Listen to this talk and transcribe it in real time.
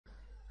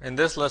In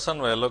this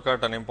lesson, we will look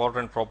at an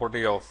important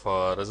property of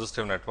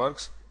resistive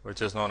networks,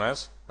 which is known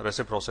as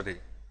reciprocity.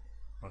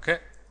 Okay.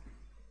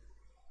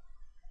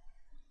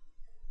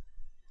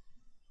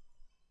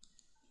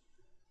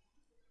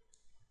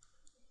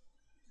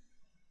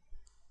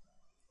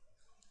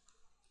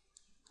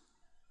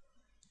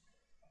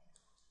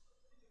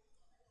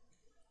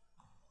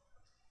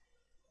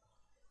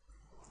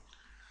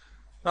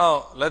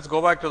 Now, let us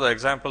go back to the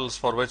examples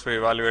for which we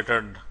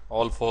evaluated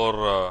all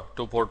four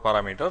two-port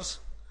parameters.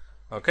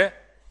 Okay.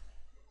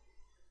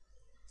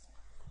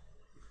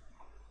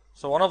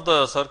 So, one of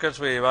the circuits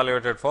we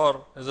evaluated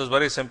for is this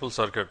very simple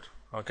circuit.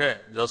 Okay.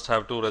 Just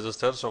have two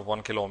resistors of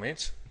 1 kilo ohm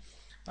each,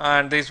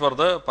 and these were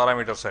the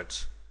parameter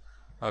sets.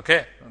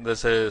 Okay.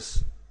 This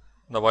is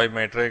the Y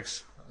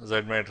matrix,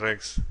 Z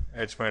matrix,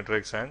 H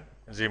matrix and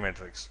G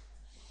matrix.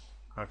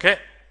 Okay.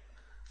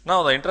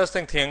 Now, the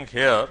interesting thing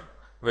here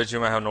which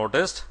you may have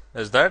noticed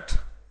is that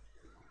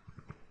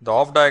the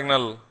off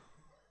diagonal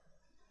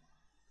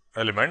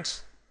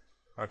elements,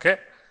 okay,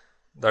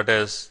 that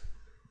is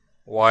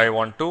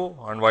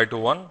Y12 and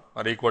Y21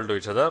 are equal to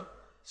each other.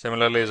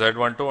 Similarly,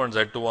 Z12 and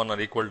Z21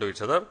 are equal to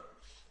each other.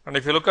 And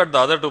if you look at the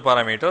other two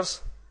parameters,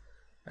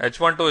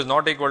 H12 is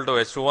not equal to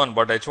H21,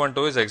 but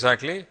H12 is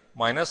exactly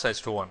minus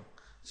H21.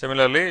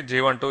 Similarly,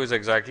 G12 is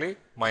exactly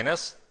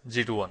minus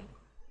G21.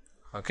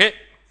 Okay.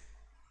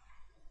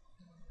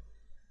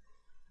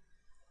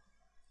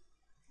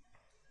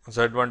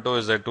 Z12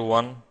 is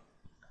Z21,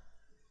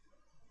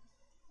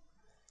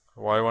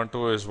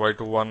 Y12 is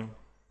Y21,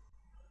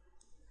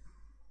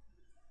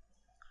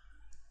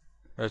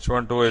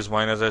 H12 is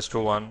minus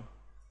H21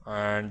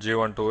 and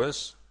G12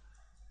 is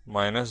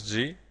minus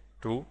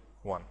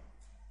G21.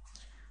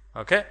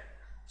 Okay.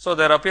 So,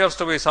 there appears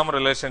to be some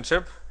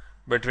relationship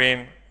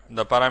between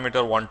the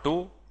parameter 1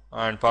 2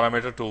 and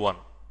parameter 2 1,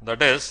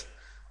 that is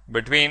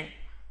between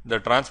the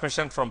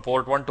transmission from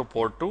port 1 to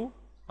port 2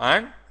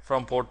 and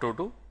from port 2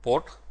 to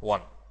port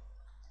 1.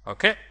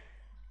 Okay.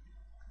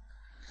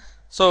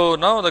 So,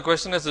 now the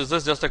question is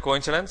this just a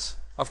coincidence?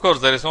 Of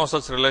course, there is no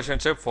such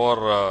relationship for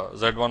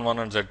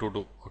Z11 and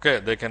Z22. Okay.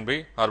 They can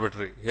be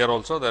arbitrary. Here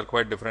also they are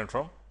quite different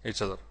from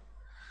each other.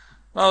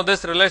 Now,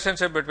 this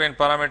relationship between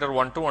parameter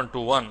 1 2 and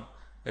 2 1,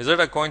 is it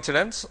a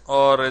coincidence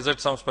or is it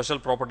some special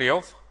property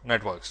of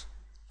networks?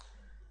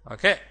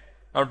 Okay.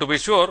 Now, to be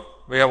sure,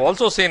 we have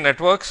also seen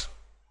networks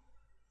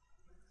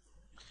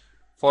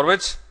for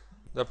which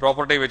the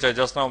property which I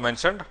just now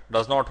mentioned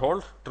does not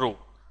hold true.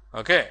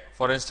 Okay.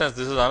 For instance,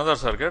 this is another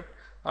circuit,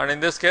 and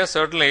in this case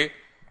certainly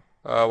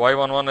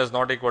Y11 is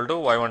not equal to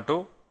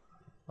Y12,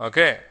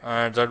 okay,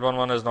 and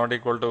Z11 is not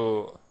equal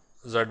to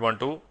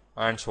Z12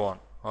 and so on.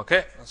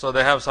 Okay. So,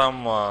 they have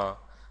some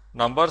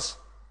numbers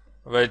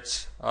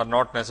which are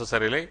not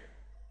necessarily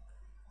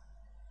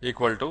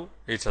equal to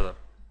each other.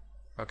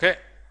 Okay.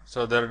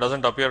 So, there does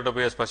not appear to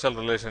be a special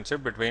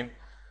relationship between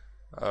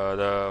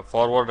the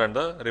forward and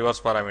the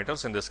reverse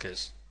parameters in this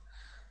case.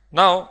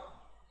 Now,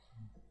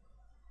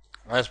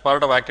 as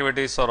part of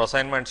activities or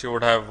assignments, you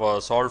would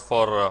have solved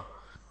for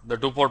the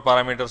two port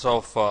parameters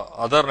of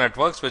other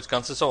networks which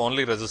consist of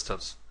only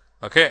resistors.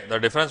 Okay. The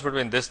difference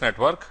between this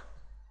network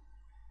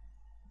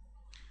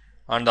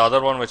and the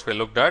other one which we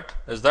looked at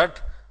is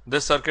that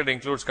this circuit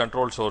includes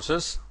controlled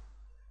sources,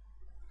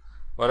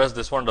 whereas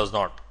this one does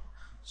not.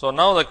 So,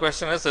 now the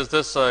question is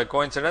this a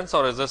coincidence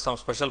or is this some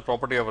special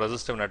property of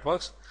resistive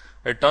networks?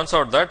 It turns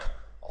out that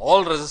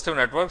all resistive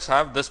networks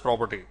have this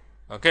property.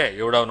 Okay.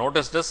 You would have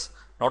noticed this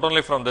not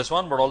only from this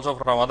one, but also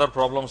from other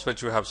problems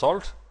which we have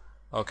solved.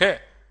 Okay.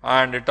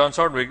 And it turns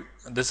out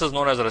this is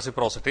known as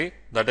reciprocity,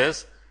 that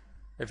is,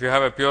 if you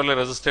have a purely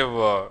resistive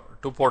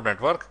two port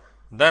network,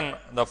 then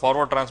the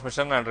forward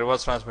transmission and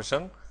reverse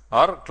transmission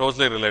are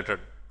closely related.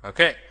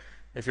 Okay.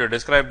 If you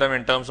describe them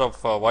in terms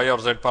of Y or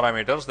Z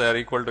parameters, they are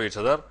equal to each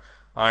other,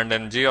 and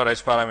in G or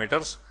H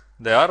parameters,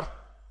 they are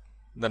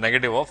the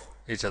negative of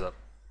each other.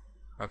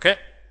 Okay.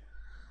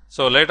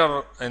 So,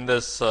 later in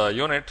this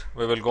unit,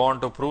 we will go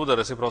on to prove the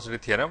reciprocity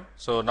theorem.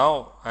 So,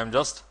 now I am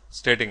just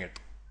stating it.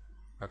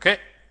 Okay.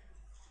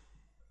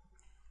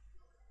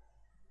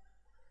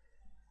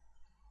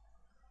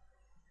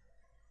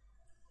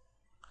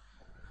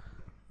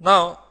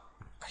 Now,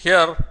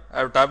 here I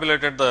have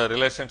tabulated the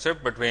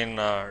relationship between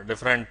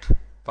different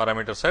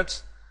parameter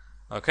sets.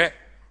 Okay.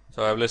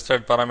 So, I have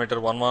listed parameter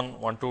 1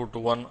 1, 1 2, 2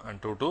 1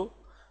 and 2 2,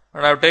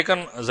 and I have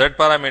taken Z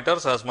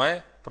parameters as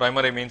my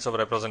primary means of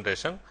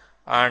representation,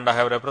 and I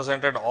have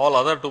represented all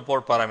other two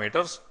port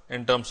parameters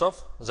in terms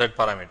of Z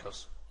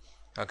parameters.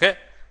 Okay.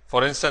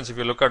 For instance, if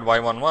you look at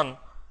Y11,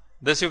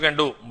 this you can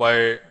do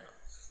by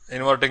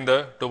inverting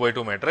the 2 by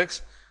 2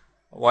 matrix.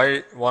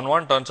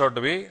 Y11 turns out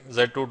to be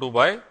Z22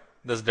 by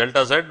this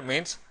delta Z,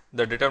 means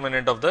the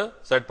determinant of the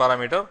Z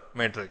parameter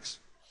matrix.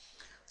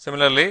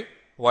 Similarly,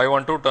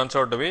 Y12 turns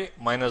out to be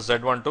minus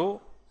Z12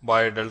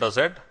 by delta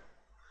Z,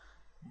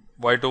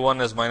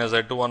 Y21 is minus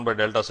Z21 by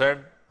delta Z,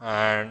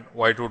 and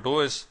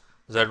Y22 is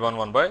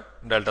Z11 by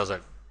delta Z.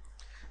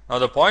 Now,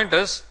 the point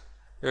is,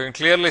 you can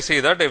clearly see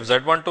that if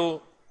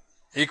Z12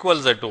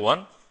 equals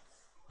Z21,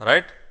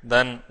 right,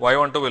 then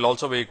Y12 will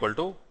also be equal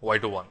to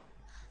Y21.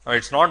 Now,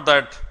 it is not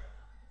that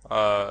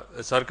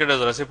the circuit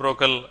is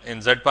reciprocal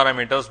in Z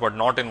parameters, but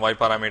not in Y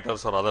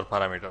parameters or other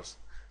parameters.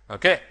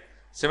 Okay.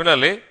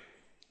 Similarly,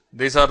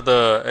 these are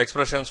the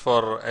expressions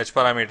for H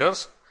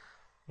parameters.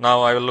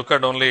 Now, I will look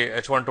at only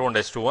H12 and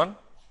H21.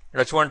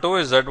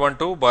 H12 is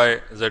Z12 by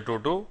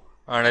Z22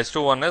 and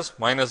H21 is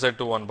minus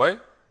Z21 by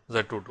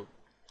Z22.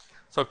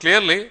 So,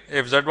 clearly,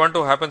 if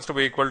Z12 happens to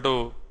be equal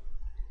to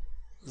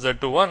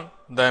Z21,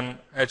 then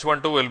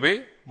H12 will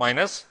be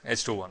minus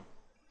H21.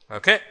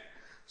 Okay.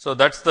 So,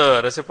 that is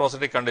the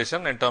reciprocity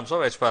condition in terms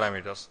of H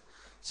parameters.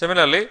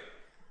 Similarly,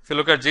 if you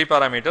look at G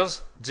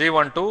parameters,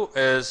 G12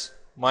 is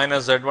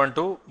minus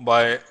Z12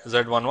 by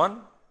Z11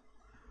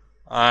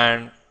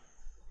 and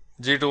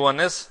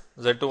G21 is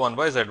Z21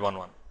 by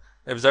Z11.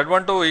 If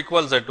Z12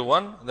 equals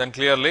Z21, then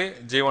clearly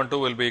G12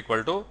 will be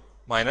equal to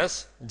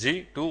minus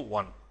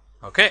G21.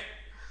 Okay.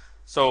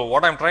 So,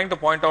 what I am trying to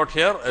point out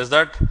here is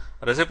that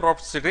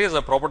reciprocity is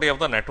a property of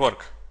the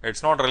network. It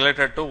is not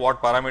related to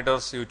what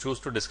parameters you choose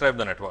to describe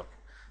the network.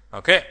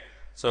 Okay.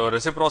 So,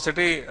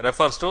 reciprocity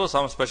refers to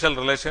some special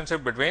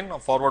relationship between a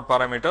forward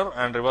parameter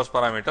and reverse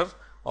parameter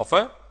of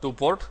a two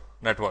port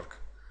network.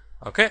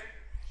 Okay.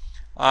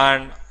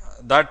 And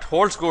that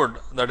holds good,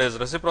 that is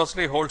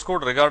reciprocity holds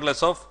good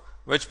regardless of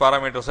which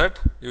parameter set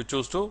you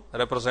choose to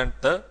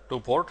represent the two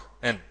port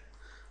in.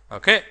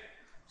 Okay.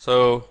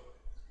 So,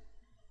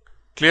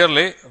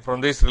 clearly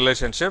from these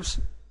relationships,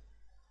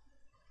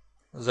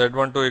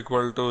 Z12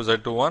 equal to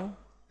Z21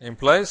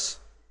 implies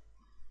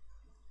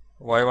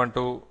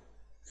Y12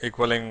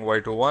 equaling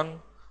Y21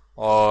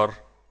 or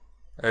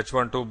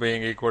H12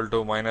 being equal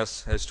to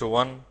minus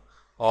H21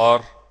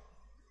 or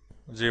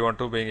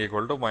G12 being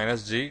equal to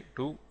minus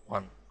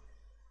G21.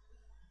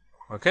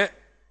 Okay.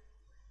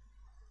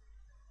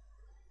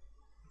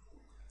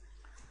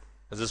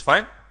 Is this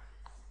fine?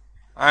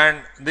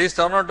 And these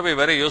turn out to be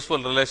very useful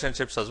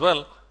relationships as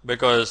well,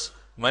 because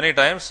many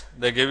times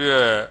they give you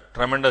a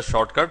tremendous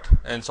shortcut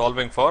in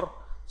solving for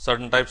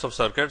certain types of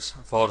circuits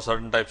for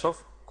certain types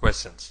of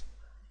questions.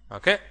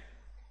 Okay.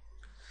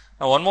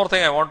 Now, one more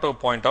thing I want to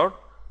point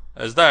out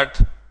is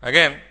that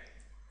again,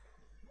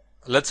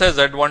 let us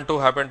say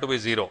Z12 happen to be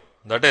 0,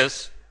 that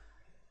is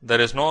there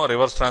is no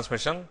reverse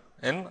transmission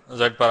in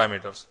Z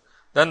parameters.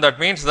 Then that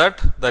means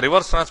that the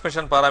reverse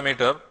transmission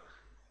parameter,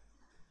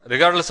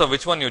 regardless of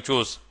which one you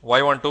choose,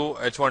 Y12,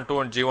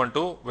 H12 and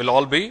G12 will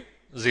all be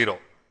 0.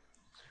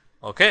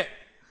 Okay.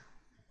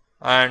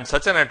 And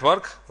such a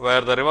network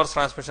where the reverse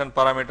transmission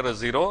parameter is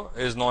 0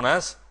 is known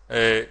as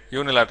a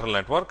unilateral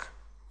network.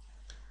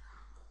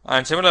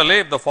 And similarly,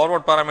 if the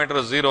forward parameter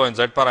is 0 in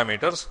Z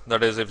parameters,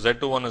 that is if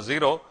Z21 is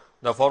 0,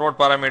 the forward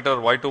parameter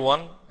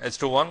Y21,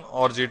 H21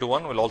 or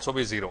G21 will also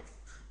be 0.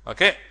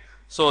 Okay.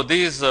 So,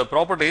 these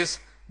properties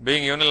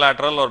being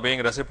unilateral or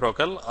being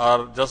reciprocal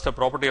are just a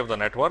property of the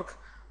network,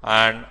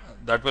 and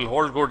that will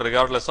hold good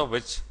regardless of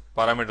which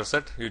parameter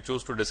set you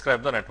choose to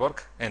describe the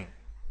network in.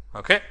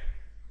 Okay.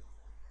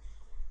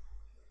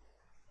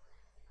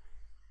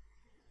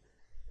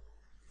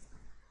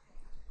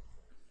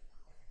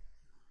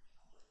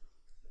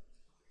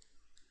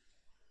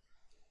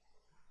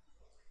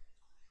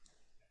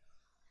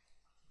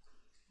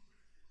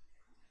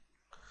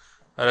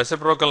 A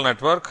reciprocal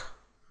network,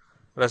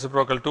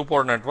 reciprocal two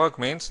port network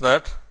means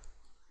that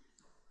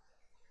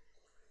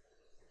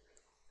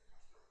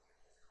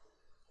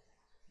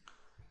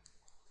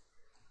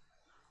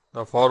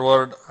the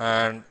forward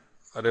and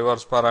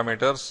reverse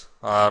parameters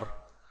are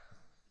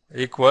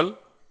equal,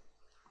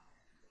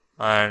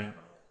 and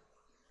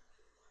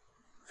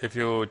if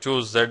you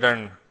choose Z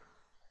and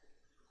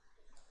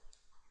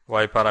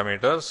Y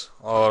parameters,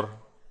 or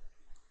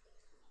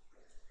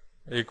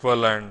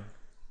equal and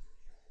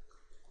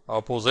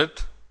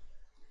opposite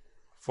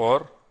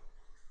for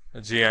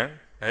G and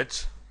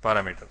H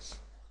parameters.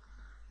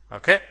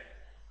 Okay.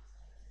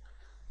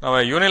 Now,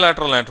 a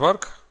unilateral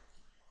network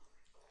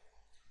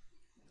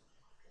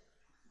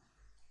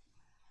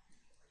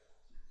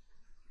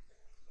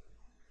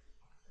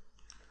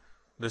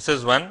this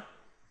is when,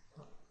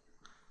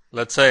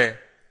 let us say,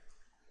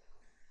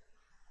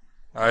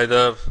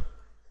 either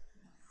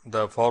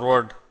the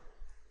forward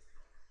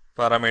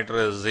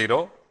parameter is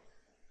 0.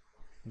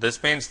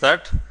 This means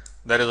that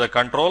there is a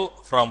control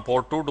from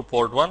port 2 to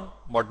port 1,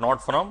 but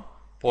not from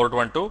port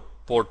 1 to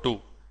port 2.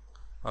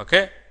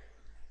 Okay.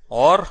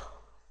 Or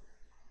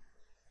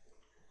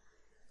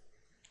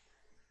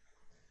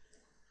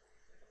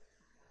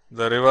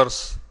the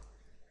reverse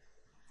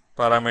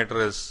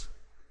parameter is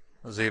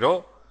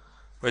 0,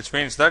 which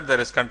means that there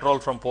is control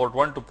from port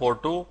 1 to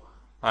port 2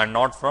 and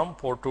not from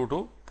port 2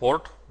 to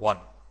port 1.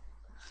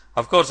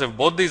 Of course, if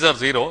both these are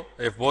 0,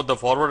 if both the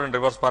forward and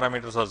reverse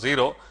parameters are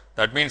 0,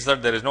 that means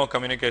that there is no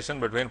communication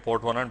between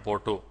port 1 and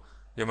port 2.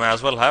 You may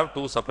as well have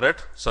two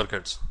separate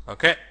circuits.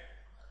 Okay.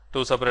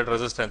 Two separate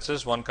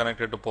resistances, one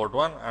connected to port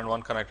 1 and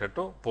one connected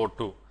to port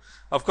 2.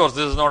 Of course,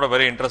 this is not a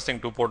very interesting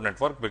two port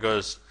network,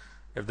 because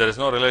if there is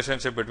no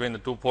relationship between the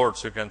two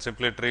ports, you can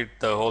simply treat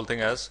the whole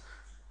thing as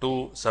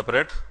two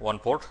separate one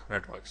port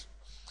networks.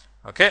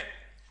 Okay.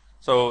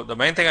 So, the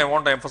main thing I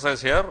want to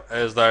emphasize here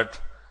is that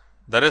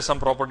there is some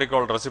property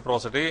called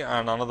reciprocity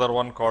and another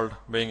one called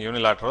being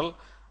unilateral,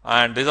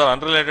 and these are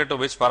unrelated to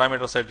which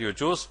parameter set you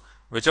choose.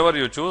 Whichever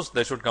you choose,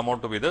 they should come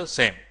out to be the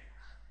same.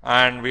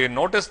 And we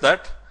notice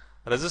that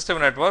resistive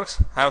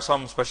networks have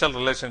some special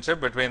relationship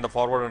between the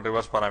forward and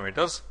reverse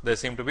parameters. They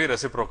seem to be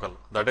reciprocal.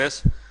 That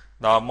is,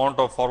 the amount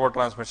of forward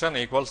transmission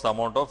equals the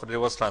amount of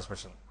reverse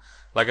transmission.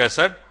 Like I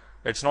said,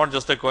 it is not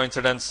just a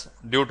coincidence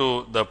due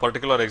to the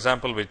particular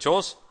example we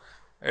chose.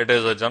 It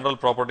is a general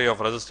property of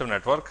resistive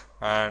network,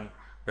 and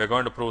we are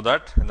going to prove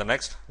that in the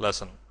next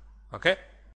lesson. Okay.